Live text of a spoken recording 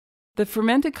The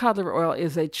fermented cod liver oil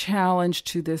is a challenge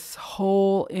to this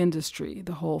whole industry,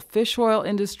 the whole fish oil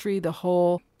industry, the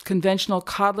whole conventional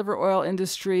cod liver oil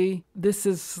industry. This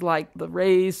is like the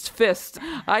raised fist.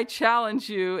 I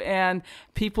challenge you. And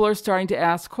people are starting to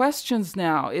ask questions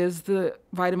now. Is the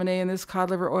vitamin A in this cod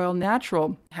liver oil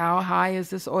natural? How high has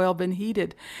this oil been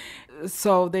heated?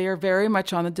 So they are very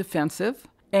much on the defensive.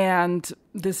 And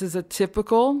this is a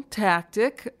typical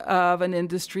tactic of an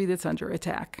industry that's under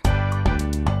attack.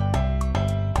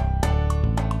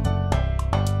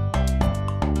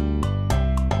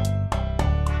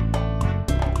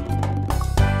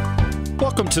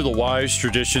 Welcome to the Wise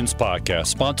Traditions podcast,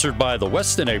 sponsored by the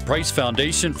Weston A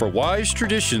Foundation for Wise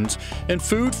Traditions in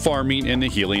Food, Farming, and the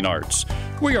Healing Arts.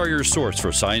 We are your source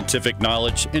for scientific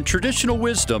knowledge and traditional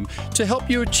wisdom to help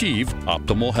you achieve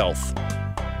optimal health.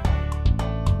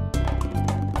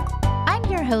 I'm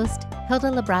your host, Hilda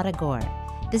Labrada Gore.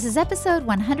 This is episode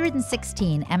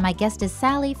 116, and my guest is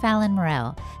Fallon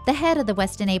Morell, the head of the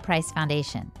Weston A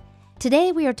Foundation.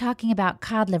 Today we are talking about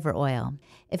cod liver oil.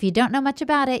 If you don't know much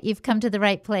about it, you've come to the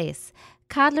right place.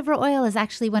 Cod liver oil is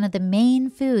actually one of the main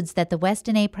foods that the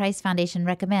Weston A Foundation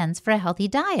recommends for a healthy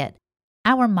diet.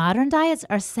 Our modern diets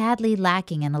are sadly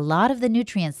lacking in a lot of the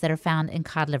nutrients that are found in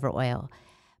cod liver oil.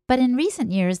 But in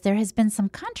recent years, there has been some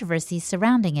controversy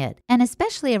surrounding it, and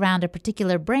especially around a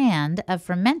particular brand of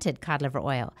fermented cod liver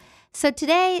oil. So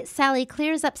today, Sally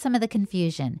clears up some of the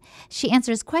confusion. She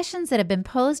answers questions that have been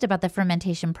posed about the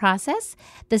fermentation process,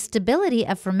 the stability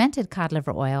of fermented cod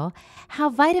liver oil, how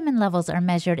vitamin levels are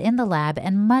measured in the lab,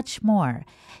 and much more.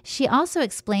 She also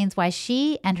explains why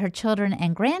she and her children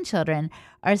and grandchildren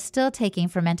are still taking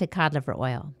fermented cod liver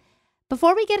oil.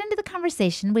 Before we get into the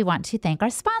conversation, we want to thank our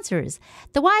sponsors.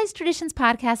 The Wise Traditions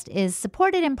podcast is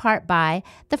supported in part by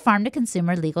the Farm to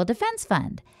Consumer Legal Defense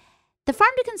Fund. The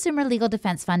Farm to Consumer Legal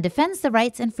Defense Fund defends the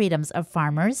rights and freedoms of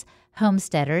farmers,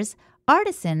 homesteaders,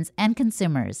 artisans, and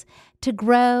consumers to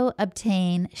grow,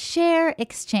 obtain, share,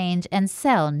 exchange, and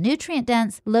sell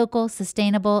nutrient-dense, local,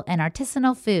 sustainable, and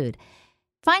artisanal food.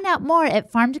 Find out more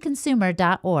at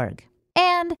farmtoconsumer.org.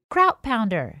 And Kraut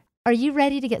Pounder. Are you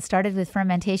ready to get started with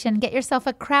fermentation? Get yourself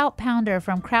a Kraut Pounder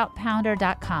from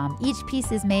krautpounder.com. Each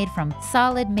piece is made from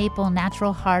solid maple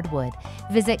natural hardwood.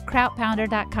 Visit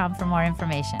krautpounder.com for more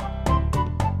information.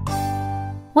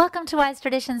 Welcome to Wise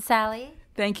Traditions, Sally.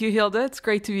 Thank you, Hilda. It's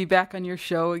great to be back on your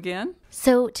show again.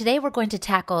 So today we're going to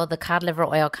tackle the cod liver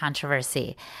oil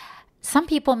controversy. Some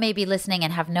people may be listening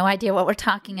and have no idea what we're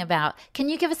talking about. Can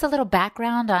you give us a little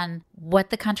background on what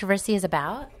the controversy is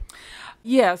about?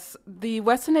 Yes, the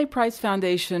Weston A. Price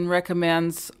Foundation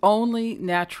recommends only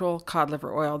natural cod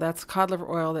liver oil. That's cod liver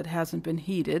oil that hasn't been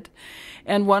heated.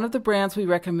 And one of the brands we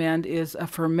recommend is a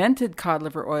fermented cod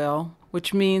liver oil,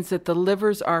 which means that the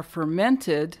livers are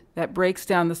fermented. That breaks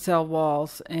down the cell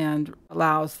walls and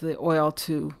allows the oil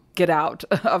to get out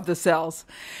of the cells.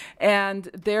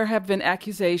 And there have been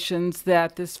accusations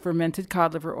that this fermented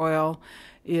cod liver oil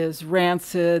is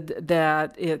rancid,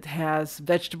 that it has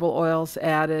vegetable oils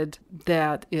added,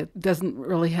 that it doesn't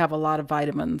really have a lot of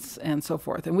vitamins and so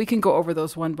forth. And we can go over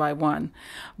those one by one.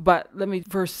 But let me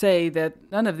first say that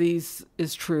none of these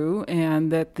is true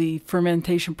and that the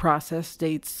fermentation process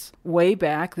dates way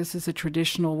back. This is a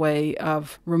traditional way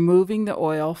of removing the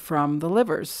oil from the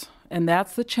livers. And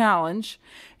that's the challenge.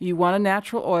 You want a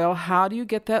natural oil. How do you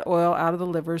get that oil out of the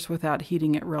livers without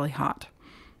heating it really hot?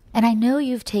 And I know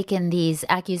you've taken these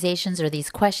accusations or these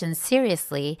questions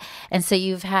seriously, and so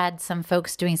you've had some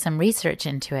folks doing some research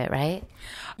into it, right?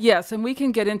 Yes, and we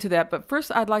can get into that. But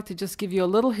first, I'd like to just give you a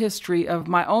little history of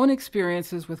my own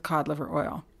experiences with cod liver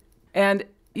oil. And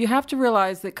you have to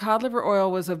realize that cod liver oil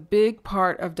was a big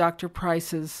part of Dr.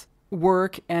 Price's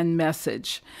work and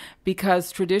message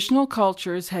because traditional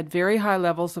cultures had very high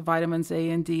levels of vitamins A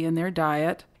and D in their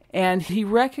diet. And he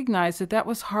recognized that that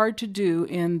was hard to do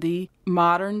in the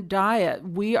modern diet.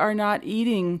 We are not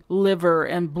eating liver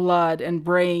and blood and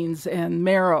brains and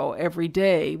marrow every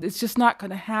day. It's just not going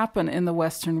to happen in the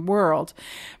Western world.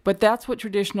 But that's what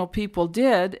traditional people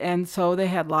did, and so they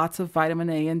had lots of vitamin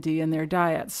A and D in their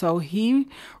diet. So he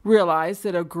realized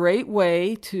that a great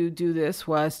way to do this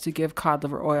was to give cod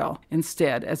liver oil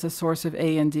instead as a source of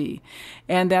A and D.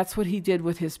 And that's what he did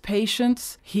with his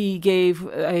patients. He gave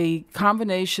a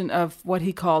combination of what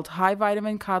he called high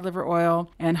vitamin cod liver oil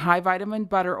and high vitamin vitamin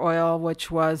butter oil, which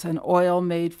was an oil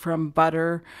made from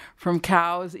butter from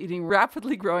cows eating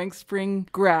rapidly growing spring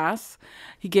grass.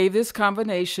 He gave this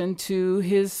combination to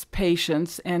his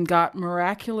patients and got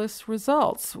miraculous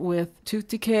results with tooth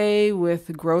decay,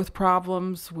 with growth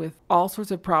problems, with all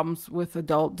sorts of problems with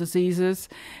adult diseases.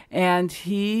 And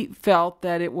he felt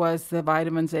that it was the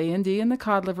vitamins A and D in the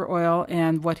cod liver oil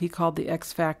and what he called the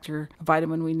X factor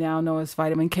vitamin we now know as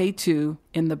vitamin K2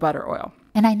 in the butter oil.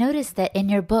 And I noticed that in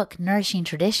your book, Nourishing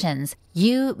Traditions,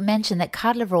 you mentioned that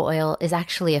cod liver oil is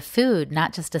actually a food,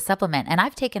 not just a supplement. And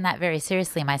I've taken that very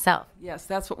seriously myself. Yes,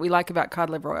 that's what we like about cod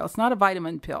liver oil. It's not a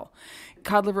vitamin pill.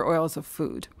 Cod liver oil is a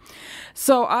food.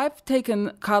 So I've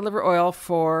taken cod liver oil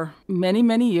for many,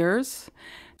 many years.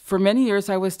 For many years,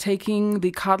 I was taking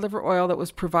the cod liver oil that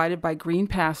was provided by Green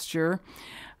Pasture.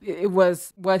 It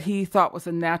was what he thought was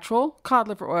a natural cod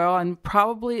liver oil and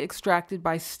probably extracted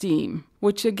by steam,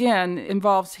 which again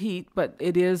involves heat, but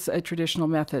it is a traditional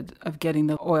method of getting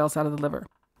the oils out of the liver.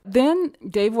 Then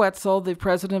Dave Wetzel, the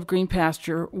president of Green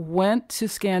Pasture, went to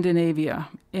Scandinavia,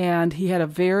 and he had a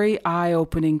very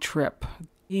eye-opening trip.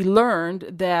 He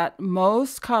learned that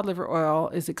most cod liver oil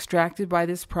is extracted by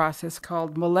this process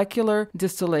called molecular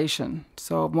distillation.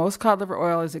 So most cod liver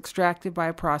oil is extracted by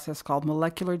a process called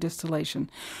molecular distillation,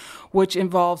 which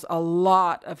involves a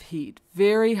lot of heat,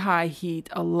 very high heat,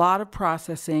 a lot of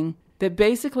processing that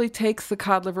basically takes the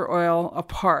cod liver oil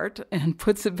apart and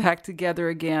puts it back together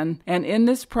again. And in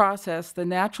this process, the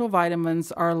natural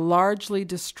vitamins are largely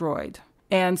destroyed.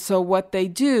 And so what they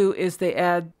do is they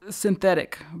add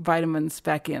synthetic vitamins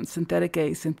back in, synthetic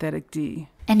A, synthetic D.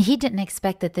 And he didn't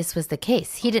expect that this was the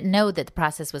case. He didn't know that the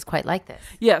process was quite like this.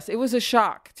 Yes, it was a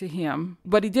shock to him.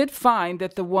 But he did find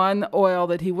that the one oil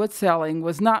that he was selling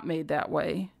was not made that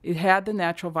way. It had the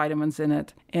natural vitamins in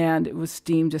it, and it was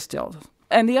steam distilled.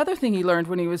 And the other thing he learned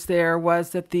when he was there was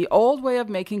that the old way of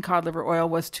making cod liver oil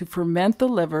was to ferment the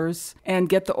livers and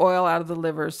get the oil out of the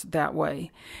livers that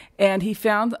way. And he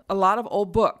found a lot of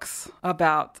old books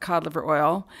about cod liver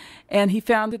oil, and he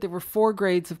found that there were 4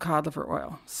 grades of cod liver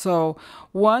oil. So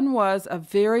one was a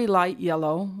very light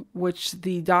yellow, which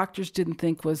the doctors didn't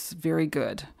think was very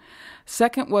good.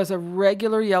 Second was a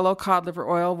regular yellow cod liver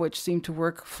oil, which seemed to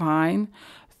work fine.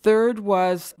 Third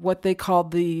was what they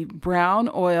called the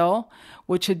brown oil,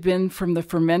 which had been from the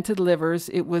fermented livers.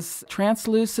 It was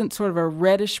translucent, sort of a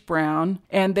reddish brown,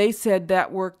 and they said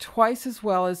that worked twice as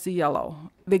well as the yellow.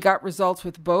 They got results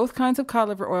with both kinds of cod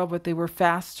liver oil, but they were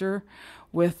faster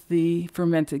with the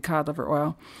fermented cod liver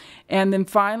oil. And then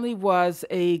finally was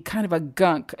a kind of a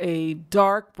gunk, a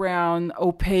dark brown,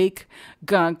 opaque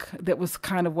gunk that was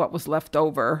kind of what was left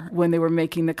over when they were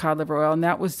making the cod liver oil. And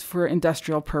that was for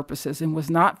industrial purposes and was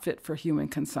not fit for human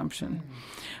consumption.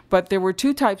 But there were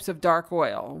 2 types of dark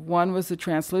oil. One was the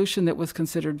translucent that was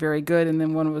considered very good, and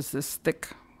then one was this thick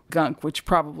gunk, which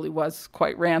probably was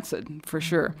quite rancid for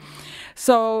sure.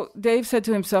 So Dave said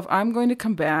to himself, I'm going to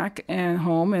come back and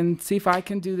home and see if I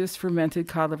can do this fermented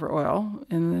cod liver oil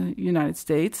in the United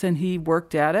States. And he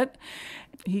worked at it.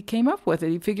 He came up with it.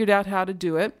 He figured out how to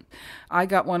do it. I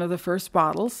got one of the first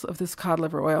bottles of this cod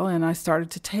liver oil, and I started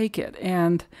to take it.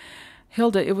 And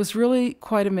Hilda, it was really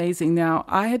quite amazing. Now,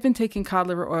 I had been taking cod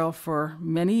liver oil for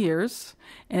many years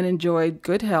and enjoyed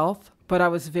good health, but I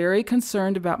was very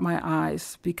concerned about my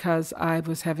eyes because I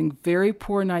was having very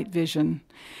poor night vision.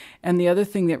 And the other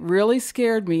thing that really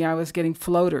scared me, I was getting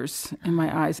floaters in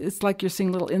my eyes. It's like you're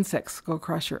seeing little insects go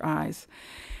across your eyes.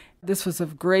 This was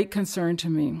of great concern to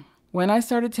me. When I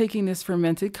started taking this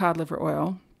fermented cod liver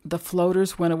oil, the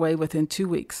floaters went away within 2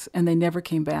 weeks, and they never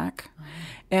came back.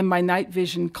 And my night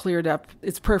vision cleared up.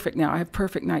 It's perfect now. I have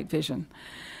perfect night vision,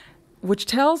 which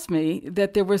tells me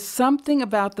that there was something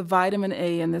about the vitamin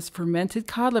A in this fermented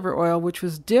cod liver oil which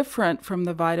was different from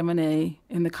the vitamin A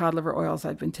in the cod liver oils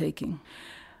I'd been taking.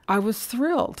 I was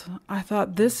thrilled. I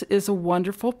thought this is a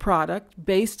wonderful product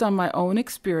based on my own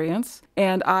experience,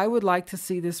 and I would like to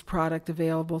see this product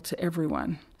available to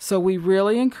everyone. So we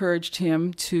really encouraged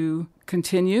him to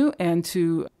continue and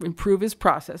to improve his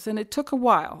process, and it took a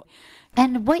while.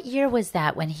 And what year was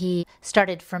that when he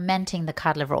started fermenting the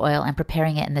cod liver oil and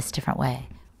preparing it in this different way?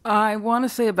 I want to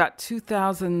say about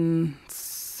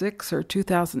 2006 or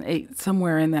 2008,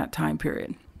 somewhere in that time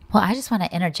period. Well, I just want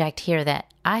to interject here that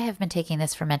I have been taking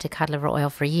this fermented cod liver oil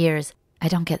for years. I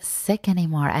don't get sick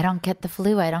anymore. I don't get the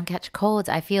flu. I don't catch colds.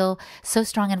 I feel so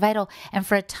strong and vital. And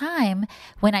for a time,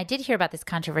 when I did hear about this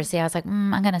controversy, I was like,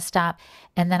 I'm going to stop.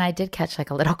 And then I did catch like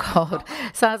a little cold.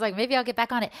 So I was like, maybe I'll get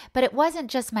back on it. But it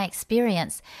wasn't just my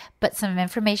experience, but some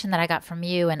information that I got from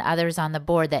you and others on the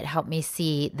board that helped me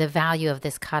see the value of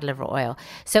this cod liver oil.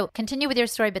 So continue with your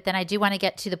story, but then I do want to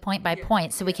get to the point by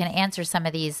point so we can answer some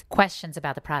of these questions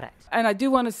about the product. And I do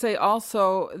want to say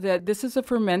also that this is a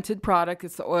fermented product.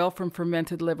 It's the oil from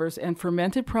fermented livers, and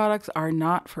fermented products are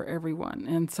not for everyone.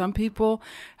 And some people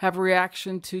have a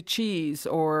reaction to cheese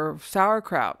or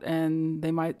sauerkraut, and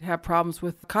they might have problems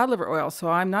with cod liver oil. So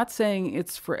I'm not saying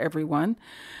it's for everyone.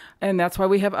 And that's why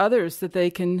we have others that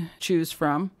they can choose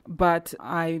from. But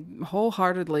I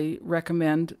wholeheartedly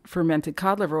recommend fermented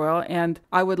cod liver oil. And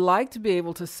I would like to be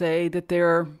able to say that there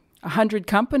are 100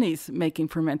 companies making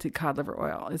fermented cod liver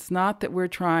oil. It's not that we're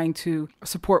trying to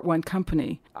support one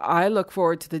company. I look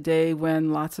forward to the day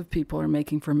when lots of people are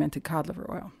making fermented cod liver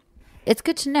oil. It's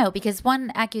good to know, because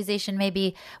one accusation may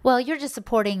be, well, you're just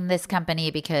supporting this company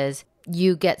because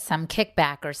you get some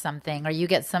kickback or something, or you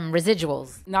get some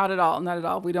residuals. Not at all. Not at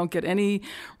all. We don't get any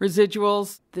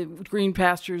residuals. The Green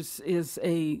Pastures is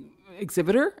a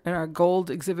exhibitor, our gold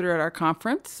exhibitor at our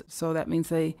conference. So that means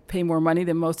they pay more money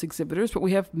than most exhibitors, but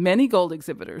we have many gold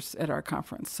exhibitors at our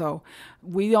conference. So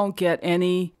we don't get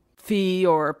any fee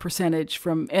or percentage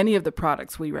from any of the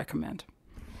products we recommend.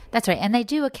 That's right. And they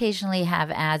do occasionally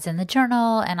have ads in the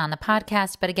journal and on the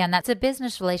podcast. But again, that's a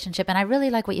business relationship. And I really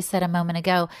like what you said a moment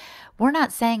ago. We're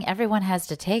not saying everyone has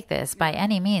to take this by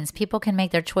any means. People can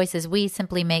make their choices. We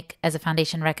simply make, as a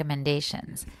foundation,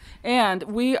 recommendations. And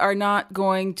we are not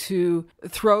going to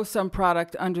throw some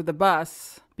product under the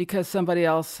bus because somebody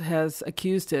else has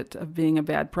accused it of being a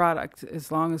bad product.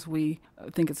 As long as we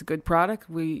think it's a good product,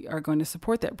 we are going to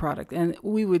support that product. And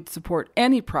we would support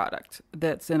any product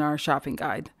that's in our shopping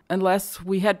guide, unless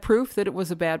we had proof that it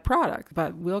was a bad product.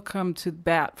 But we'll come to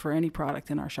bat for any product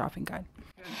in our shopping guide.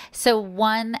 So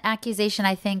one accusation,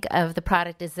 I think, of the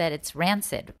product is that it's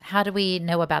rancid. How do we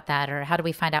know about that, or how do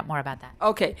we find out more about that?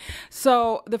 Okay.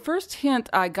 So the first hint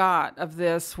I got of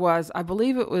this was, I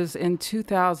believe it was in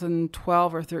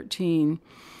 2012 or 13.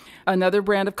 Another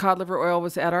brand of cod liver oil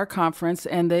was at our conference,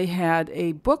 and they had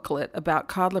a booklet about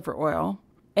cod liver oil.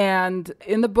 And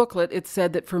in the booklet, it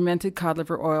said that fermented cod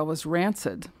liver oil was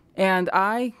rancid. And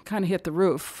I kind of hit the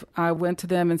roof. I went to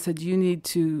them and said, you need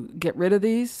to get rid of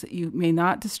these. You may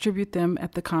not distribute them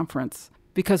at the conference,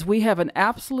 because we have an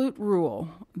absolute rule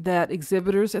that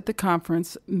exhibitors at the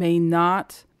conference may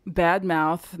not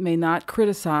badmouth, may not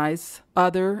criticize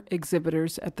other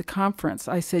exhibitors at the conference.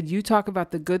 I said, you talk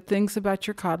about the good things about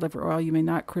your cod liver oil. You may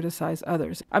not criticize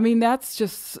others. I mean, that's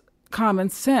just common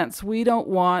sense. We don't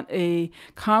want a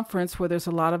conference where there's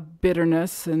a lot of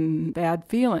bitterness and bad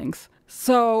feelings.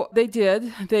 So they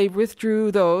did. They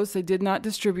withdrew those. They did not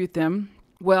distribute them.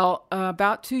 Well,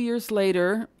 about 2 years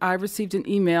later, I received an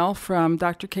email from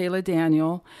Dr. Kayla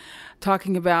Daniel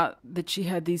talking about that she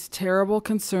had these terrible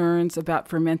concerns about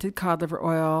fermented cod liver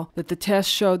oil, that the test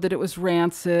showed that it was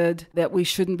rancid, that we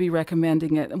shouldn't be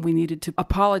recommending it, and we needed to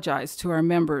apologize to our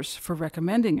members for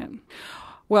recommending it.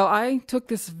 Well, I took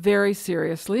this very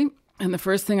seriously. And the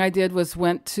first thing I did was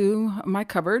went to my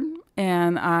cupboard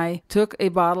and I took a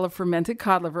bottle of fermented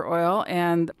cod liver oil,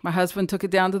 and my husband took it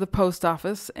down to the post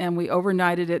office and we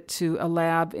overnighted it to a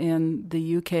lab in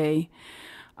the UK.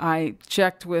 I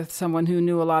checked with someone who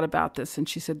knew a lot about this, and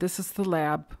she said, this is the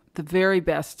lab, the very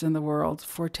best in the world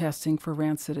for testing for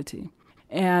rancidity.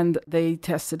 And they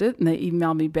tested it and they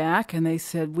emailed me back and they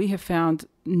said, we have found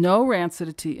no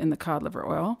rancidity in the cod liver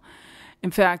oil. In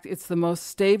fact, it's the most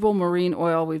stable marine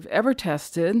oil we've ever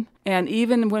tested. And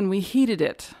even when we heated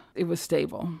it, it was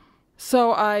stable.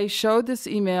 So I showed this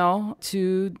email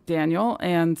to Daniel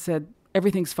and said,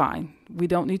 everything's fine. We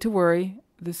don't need to worry.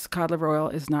 This cod liver oil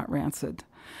is not rancid.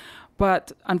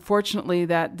 But unfortunately,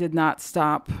 that did not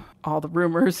stop all the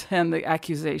rumors and the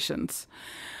accusations.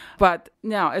 But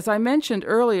now, as I mentioned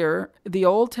earlier, the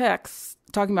old texts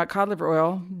talking about cod liver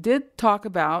oil did talk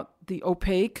about the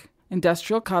opaque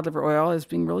industrial cod liver oil as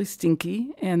being really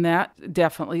stinky, and that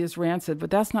definitely is rancid,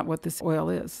 but that's not what this oil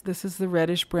is. This is the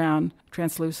reddish-brown,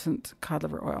 translucent cod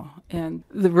liver oil. And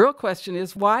the real question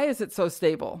is, why is it so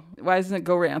stable? Why doesn't it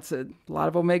go rancid? A lot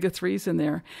of omega-3s in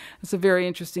there. It's a very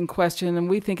interesting question, and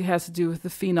we think it has to do with the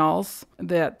phenols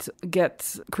that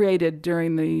get created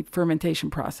during the fermentation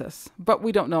process. But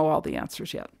we don't know all the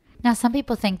answers yet. Now, some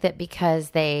people think that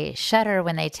because they shudder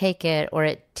when they take it or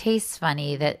it tastes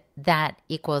funny, that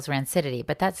equals rancidity,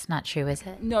 but that's not true, is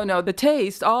it? No, the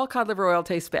taste, all cod liver oil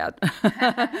tastes bad.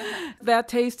 That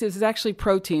taste is actually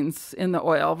proteins in the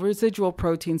oil, residual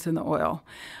proteins in the oil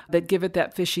that give it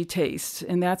that fishy taste,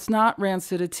 and that's not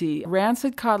rancidity.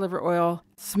 Rancid cod liver oil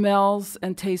smells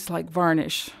and tastes like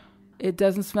varnish. It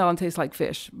doesn't smell and taste like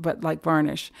fish, but like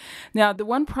varnish. Now, the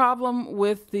one problem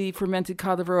with the fermented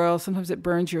cod liver oil, sometimes it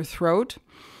burns your throat.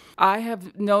 I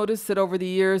have noticed that over the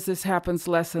years, this happens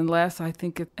less and less. I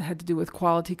think it had to do with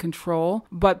quality control.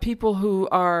 But people who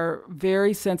are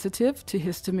very sensitive to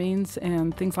histamines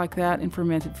and things like that in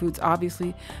fermented foods,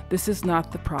 obviously, this is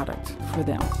not the product for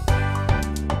them.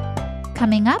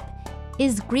 Coming up,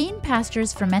 is Green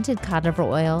Pasture's fermented cod liver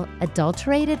oil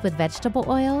adulterated with vegetable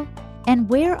oil? And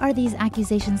where are these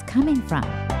accusations coming from?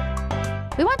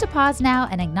 We want to pause now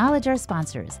and acknowledge our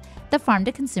sponsors, the Farm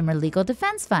to Consumer Legal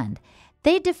Defense Fund.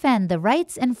 They defend the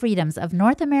rights and freedoms of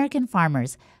North American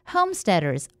farmers,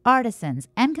 homesteaders, artisans,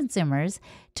 and consumers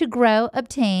to grow,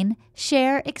 obtain,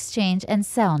 share, exchange, and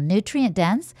sell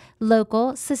nutrient-dense,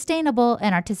 local, sustainable,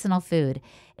 and artisanal food.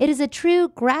 It is a true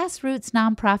grassroots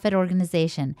nonprofit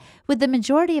organization, with the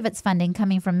majority of its funding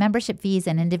coming from membership fees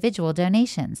and individual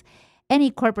donations. Any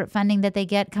corporate funding that they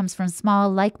get comes from small,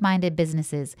 like-minded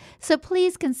businesses. So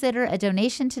please consider a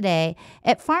donation today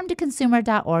at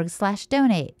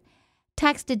farmtoconsumer.org/donate.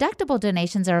 Tax-deductible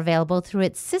donations are available through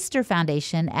its sister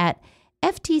foundation at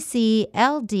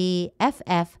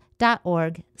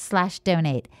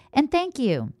ftcldff.org/donate. And thank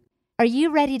you. Are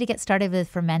you ready to get started with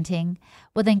fermenting?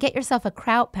 Well, then get yourself a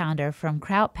kraut pounder from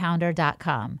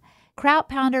krautpounder.com. Kraut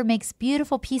Pounder makes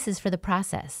beautiful pieces for the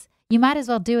process. You might as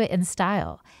well do it in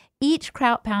style. Each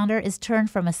kraut pounder is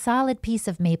turned from a solid piece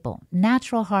of maple,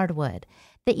 natural hardwood.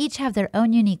 They each have their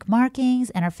own unique markings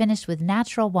and are finished with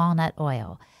natural walnut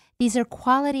oil. These are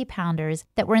quality pounders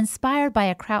that were inspired by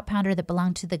a kraut pounder that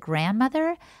belonged to the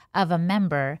grandmother of a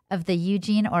member of the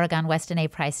Eugene, Oregon Weston A.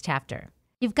 Price chapter.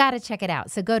 You've got to check it out.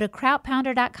 So go to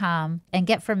krautpounder.com and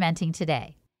get fermenting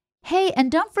today. Hey,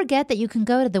 and don't forget that you can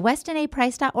go to the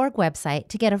westonaprice.org website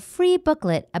to get a free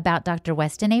booklet about Dr.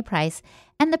 Weston A. Price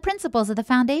and the principles of the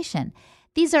foundation.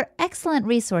 These are excellent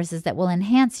resources that will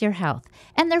enhance your health,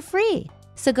 and they're free.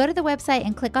 So go to the website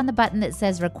and click on the button that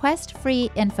says Request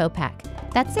Free Info Pack.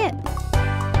 That's it.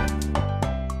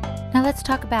 Now let's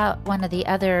talk about one of the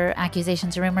other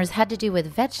accusations or rumors had to do with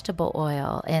vegetable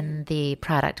oil in the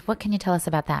product. What can you tell us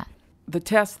about that? The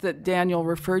test that Daniel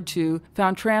referred to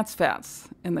found trans fats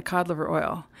in the cod liver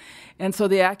oil. And so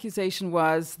the accusation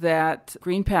was that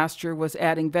Green Pasture was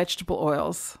adding vegetable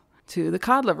oils to the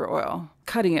cod liver oil,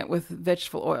 cutting it with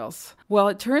vegetable oils. Well,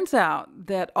 it turns out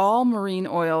that all marine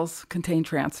oils contain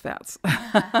trans fats.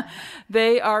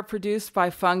 They are produced by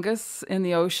fungus in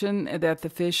the ocean that the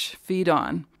fish feed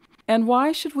on. And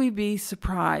why should we be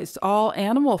surprised? All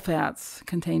animal fats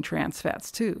contain trans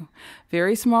fats too,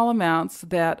 very small amounts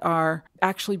that are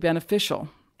actually beneficial.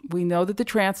 We know that the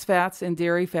trans fats in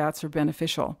dairy fats are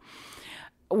beneficial.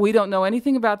 We don't know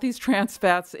anything about these trans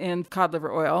fats in cod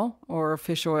liver oil or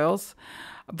fish oils,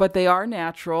 but they are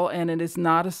natural, and it is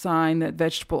not a sign that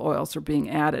vegetable oils are being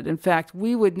added. In fact,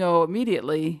 we would know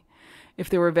immediately if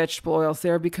there were vegetable oils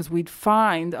there because we'd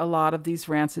find a lot of these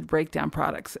rancid breakdown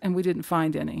products, and we didn't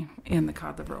find any in the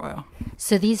cod liver oil.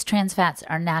 So these trans fats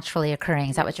are naturally occurring.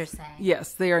 Is that what you're saying?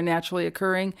 Yes, they are naturally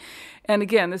occurring. And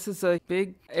again, this is a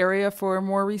big area for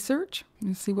more research.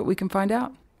 Let's see what we can find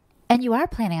out. And you are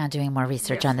planning on doing more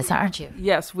research on this, aren't you?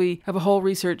 Yes, we have a whole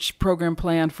research program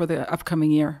planned for the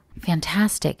upcoming year.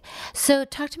 Fantastic. So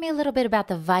talk to me a little bit about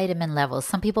the vitamin levels.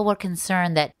 Some people were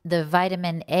concerned that the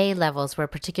vitamin A levels were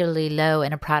particularly low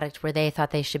in a product where they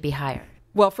thought they should be higher.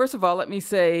 Well, first of all, let me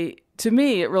say, to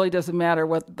me, it really doesn't matter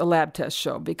what the lab tests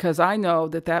show, because I know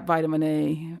that vitamin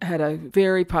A had a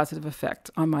very positive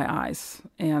effect on my eyes.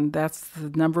 And that's the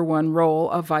number one role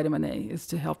of vitamin A, is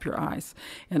to help your eyes.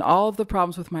 And all of the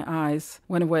problems with my eyes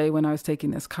went away when I was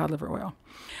taking this cod liver oil.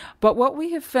 But what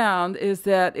we have found is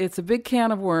that it's a big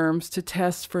can of worms to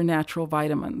test for natural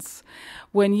vitamins.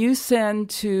 When you send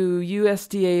to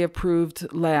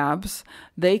USDA-approved labs,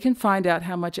 they can find out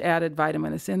how much added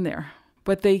vitamin is in there.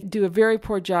 But they do a very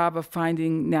poor job of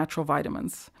finding natural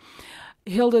vitamins.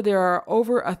 Hilda, there are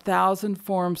over 1,000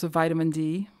 forms of vitamin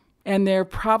D, and there are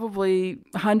probably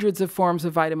hundreds of forms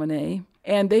of vitamin A,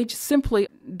 and they just simply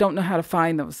don't know how to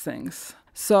find those things.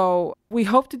 So we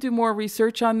hope to do more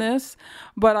research on this,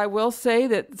 but I will say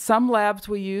that some labs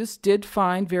we used did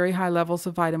find very high levels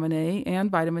of vitamin A and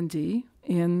vitamin D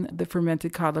in the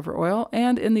fermented cod liver oil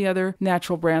and in the other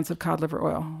natural brands of cod liver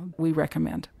oil we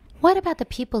recommend. What about the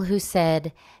people who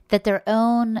said that their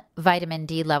own vitamin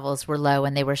D levels were low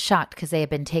and they were shocked because they had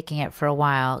been taking it for a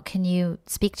while? Can you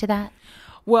speak to that?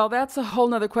 Well, that's a whole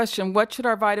nother question. What should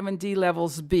our vitamin D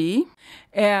levels be?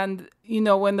 And,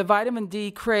 when the vitamin D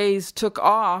craze took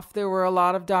off, there were a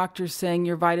lot of doctors saying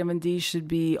your vitamin D should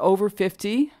be over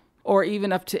 50 or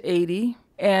even up to 80.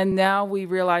 And now we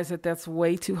realize that that's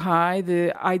way too high.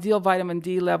 The ideal vitamin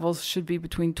D levels should be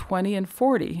between 20 and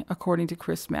 40, according to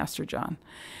Chris Masterjohn.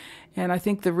 And I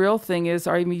think the real thing is,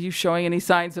 are you showing any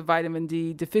signs of vitamin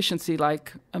D deficiency,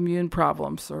 like immune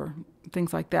problems or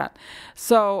things like that?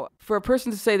 So for a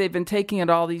person to say they've been taking it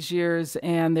all these years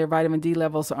and their vitamin D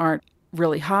levels aren't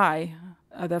really high,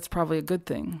 that's probably a good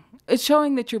thing. It's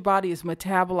showing that your body is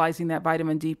metabolizing that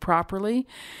vitamin D properly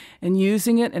and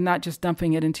using it and not just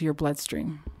dumping it into your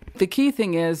bloodstream. The key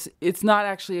thing is, it's not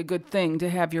actually a good thing to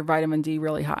have your vitamin D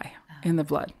really high in the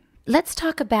blood. Let's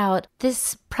talk about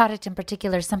this product in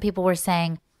particular. Some people were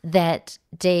saying that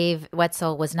Dave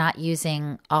Wetzel was not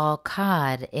using all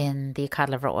cod in the cod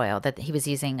liver oil, that he was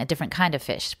using a different kind of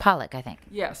fish, pollock, I think.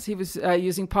 Yes, he was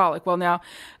using pollock. Well, now,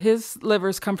 his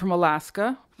livers come from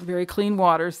Alaska, very clean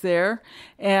waters there,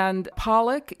 and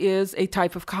pollock is a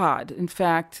type of cod. In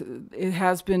fact, it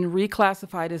has been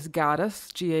reclassified as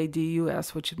Gadus,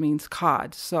 G-A-D-U-S, which means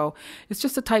cod. So it's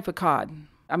just a type of cod.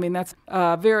 I mean, that's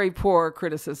very poor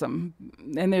criticism.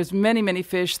 And there's many, many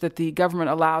fish that the government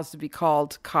allows to be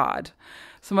called cod.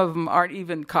 Some of them aren't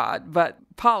even cod, but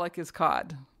pollock is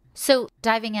cod. So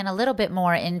diving in a little bit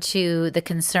more into the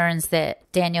concerns that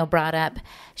Daniel brought up,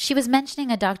 she was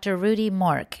mentioning a Dr. Rudy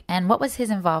Mork. And what was his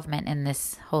involvement in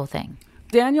this whole thing?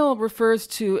 Daniel refers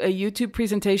to a YouTube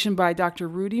presentation by Dr.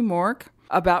 Rudy Mork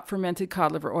about fermented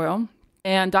cod liver oil.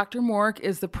 And Dr. Mork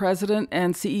is the president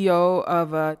and CEO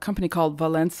of a company called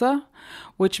Valenza,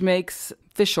 which makes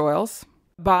fish oils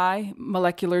by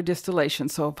molecular distillation,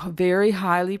 so very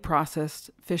highly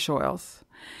processed fish oils.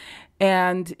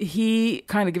 And he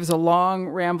kind of gives a long,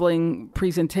 rambling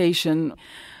presentation.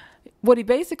 What he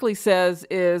basically says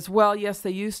is, well, yes, they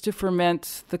used to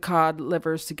ferment the cod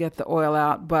livers to get the oil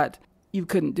out, but you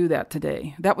couldn't do that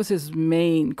today. That was his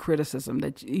main criticism,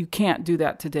 that you can't do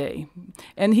that today.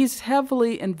 And he's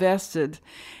heavily invested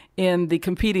in the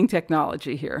competing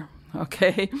technology here,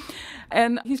 okay?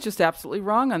 And he's just absolutely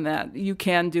wrong on that. You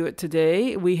can do it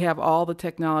today. We have all the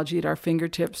technology at our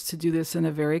fingertips to do this in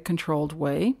a very controlled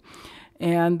way.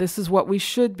 And this is what we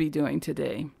should be doing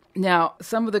today. Now,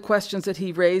 some of the questions that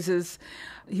he raises,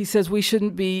 he says we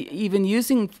shouldn't be even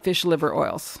using fish liver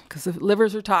oils because the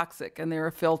livers are toxic and they're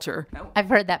a filter. I've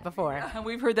heard that before. And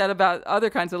we've heard that about other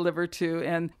kinds of liver too.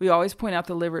 And we always point out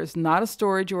the liver is not a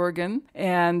storage organ.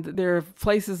 And there are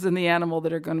places in the animal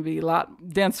that are going to be a lot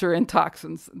denser in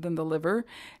toxins than the liver.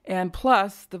 And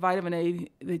plus, the vitamin A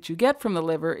that you get from the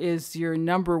liver is your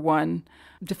number one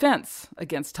defense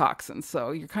against toxins.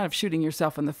 So you're kind of shooting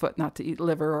yourself in the foot not to eat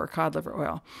liver or cod liver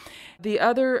oil. The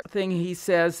other thing he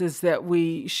says is that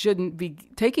we shouldn't be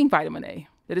taking vitamin A.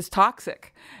 That is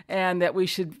toxic, and that we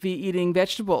should be eating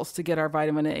vegetables to get our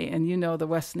vitamin A. And the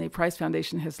Weston A. Price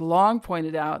Foundation has long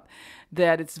pointed out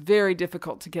that it's very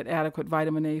difficult to get adequate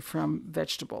vitamin A from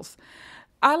vegetables.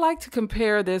 I like to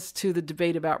compare this to the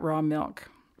debate about raw milk.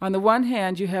 On the one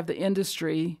hand, you have the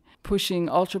industry pushing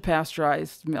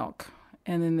ultra-pasteurized milk.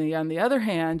 And then on the other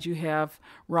hand, you have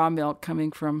raw milk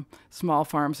coming from small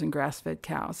farms and grass-fed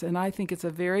cows. And I think it's a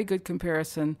very good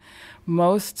comparison.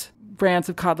 Most brands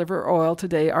of cod liver oil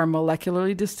today are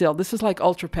molecularly distilled. This is like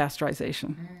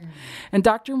ultra-pasteurization. And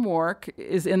Dr. Mork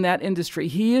is in that industry.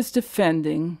 He is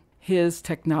defending his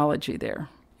technology there.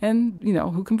 And,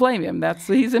 who can blame him?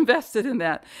 He's invested in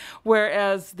that.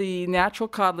 Whereas the natural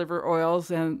cod liver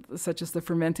oils, and such as the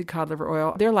fermented cod liver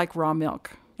oil, they're like raw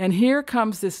milk. And here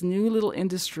comes this new little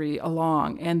industry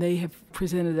along, and they have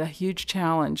presented a huge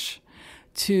challenge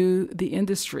to the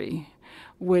industry,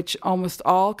 which almost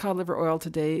all cod liver oil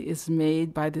today is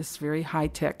made by this very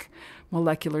high-tech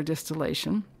molecular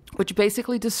distillation, which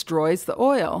basically destroys the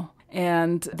oil.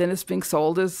 And then it's being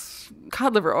sold as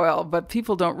cod liver oil, but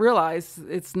people don't realize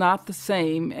it's not the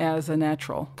same as a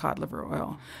natural cod liver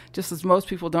oil. Just as most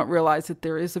people don't realize that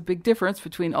there is a big difference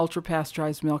between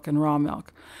ultra-pasteurized milk and raw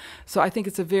milk. So I think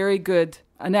it's a very good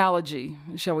analogy,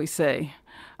 shall we say,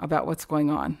 about what's going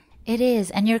on. It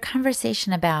is. And your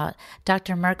conversation about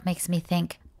Dr. Mork makes me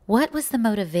think, what was the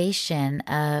motivation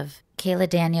of Kayla,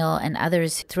 Daniel, and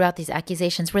others throughout these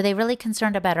accusations? Were they really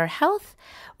concerned about our health,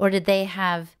 or did they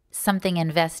have something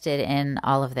invested in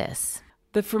all of this?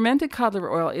 The fermented cod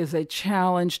liver oil is a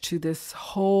challenge to this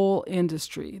whole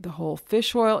industry, the whole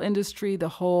fish oil industry, the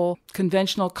whole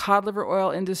conventional cod liver oil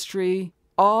industry.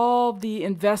 all the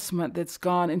investment that's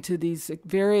gone into these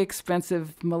very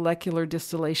expensive molecular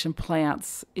distillation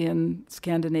plants in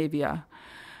Scandinavia.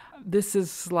 This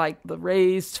is like the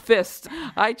raised fist.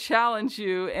 I challenge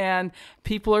you, and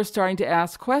people are starting to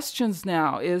ask questions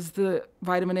now. Is the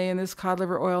vitamin A in this cod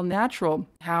liver oil natural?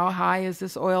 How high has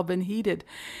this oil been heated?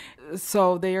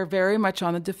 So they are very much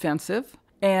on the defensive,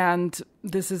 and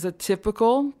this is a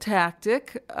typical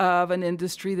tactic of an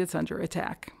industry that's under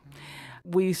attack.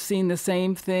 We've seen the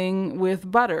same thing with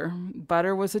butter.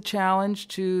 Butter was a challenge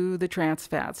to the trans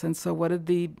fats, and so what did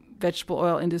the vegetable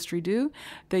oil industry do?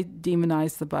 They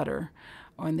demonized the butter,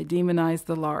 and they demonized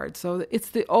the lard. So it's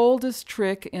the oldest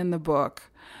trick in the book.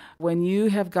 When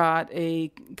you have got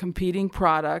a competing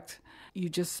product, you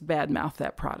just badmouth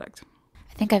that product.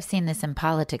 I think I've seen this in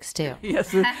politics too.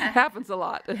 Yes, it happens a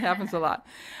lot. It happens a lot.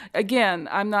 Again,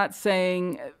 I'm not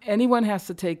saying anyone has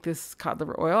to take this cod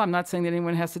liver oil. I'm not saying that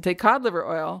anyone has to take cod liver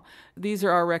oil. These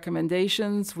are our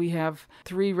recommendations. We have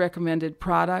 3 recommended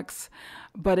products.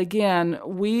 But again,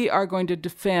 we are going to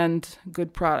defend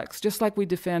good products, just like we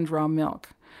defend raw milk.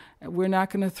 We're not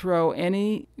going to throw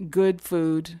any good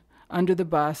food under the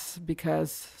bus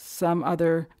because some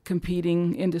other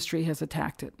competing industry has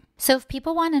attacked it. So if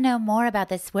people want to know more about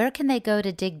this, where can they go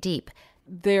to dig deep?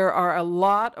 There are a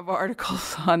lot of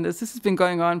articles on this. This has been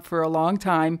going on for a long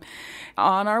time.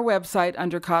 On our website,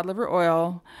 under cod liver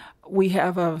oil, we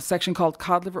have a section called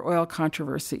Cod Liver Oil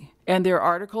Controversy. And there are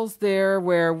articles there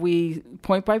where we,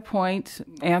 point by point,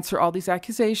 answer all these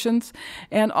accusations,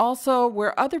 and also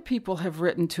where other people have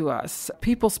written to us.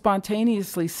 People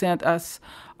spontaneously sent us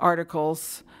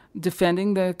articles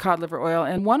defending the cod liver oil,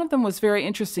 and one of them was very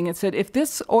interesting. It said, if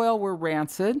this oil were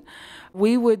rancid,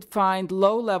 we would find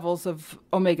low levels of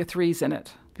omega-3s in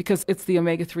it, because it's the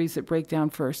omega-3s that break down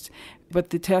first. But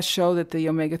the tests show that the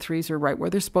omega-3s are right where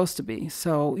they're supposed to be.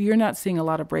 So you're not seeing a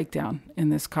lot of breakdown in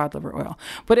this cod liver oil.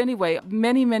 But anyway,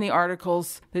 many, many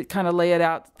articles that kind of lay it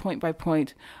out point by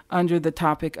point under the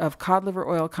topic of cod liver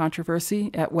oil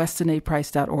controversy at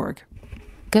westonaprice.org.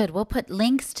 Good. We'll put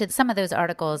links to some of those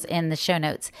articles in the show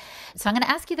notes. So I'm going to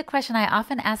ask you the question I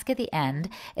often ask at the end.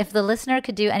 If the listener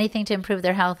could do anything to improve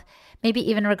their health, maybe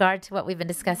even in regard to what we've been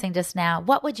discussing just now,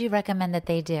 what would you recommend that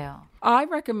they do? I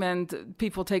recommend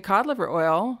people take cod liver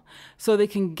oil so they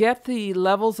can get the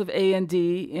levels of A and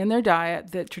D in their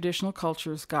diet that traditional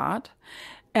cultures got.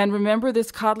 And remember, this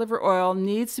cod liver oil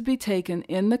needs to be taken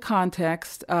in the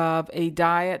context of a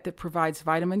diet that provides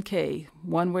vitamin K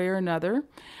one way or another.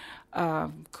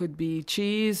 Could be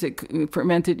cheese, it could,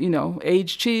 fermented,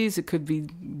 aged cheese. It could be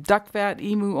duck fat,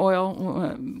 emu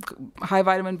oil, high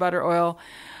vitamin butter oil.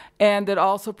 And that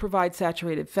also provides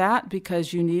saturated fat,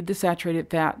 because you need the saturated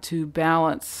fat to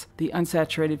balance the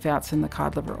unsaturated fats in the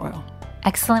cod liver oil.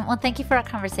 Excellent. Well, thank you for our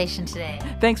conversation today.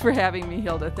 Thanks for having me,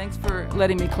 Hilda. Thanks for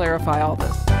letting me clarify all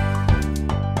this.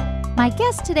 My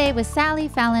guest today was Sally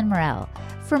Fallon Morell.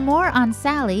 For more on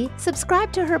Sally,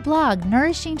 subscribe to her blog,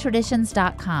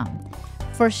 nourishingtraditions.com.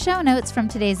 For show notes from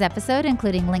today's episode,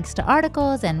 including links to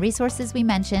articles and resources we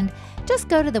mentioned, just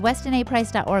go to the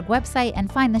westonaprice.org website and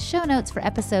find the show notes for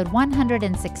episode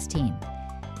 116.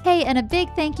 Hey, and a big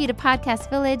thank you to Podcast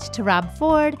Village, to Rob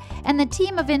Ford, and the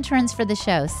team of interns for the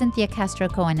show, Cynthia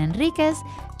Castro-Cohen-Enriquez,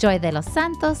 Joy de los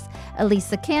Santos,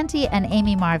 Elisa Canty, and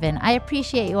Amy Marvin. I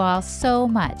appreciate you all so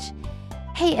much.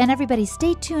 Hey, and everybody,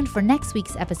 stay tuned for next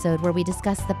week's episode where we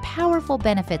discuss the powerful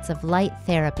benefits of light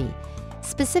therapy,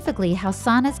 specifically how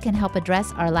saunas can help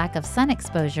address our lack of sun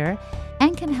exposure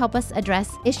and can help us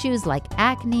address issues like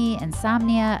acne,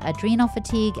 insomnia, adrenal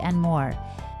fatigue, and more.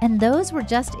 And those were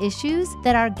just issues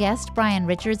that our guest Brian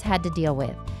Richards had to deal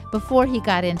with before he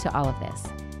got into all of this.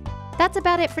 That's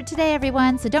about it for today,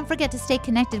 everyone. So don't forget to stay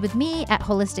connected with me at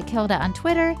Holistic Hilda on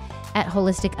Twitter, at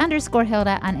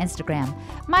holistic_Hilda on Instagram.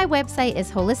 My website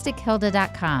is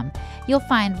holistichilda.com. You'll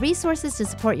find resources to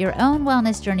support your own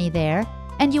wellness journey there,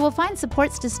 and you will find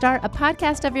supports to start a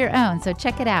podcast of your own, so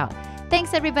check it out.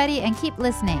 Thanks, everybody, and keep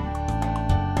listening.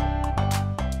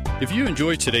 If you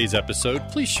enjoyed today's episode,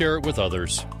 please share it with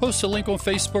others. Post a link on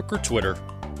Facebook or Twitter,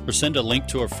 or send a link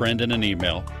to a friend in an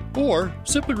email, or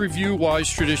simply review Wise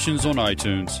Traditions on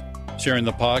iTunes. Sharing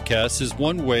the podcast is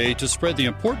one way to spread the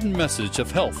important message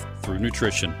of health through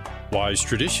nutrition. Wise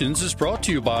Traditions is brought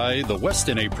to you by the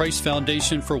Weston A. Price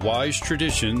Foundation for Wise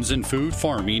Traditions in Food,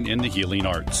 Farming, and the Healing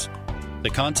Arts. The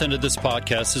content of this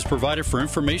podcast is provided for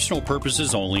informational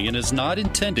purposes only and is not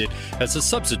intended as a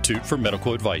substitute for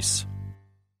medical advice.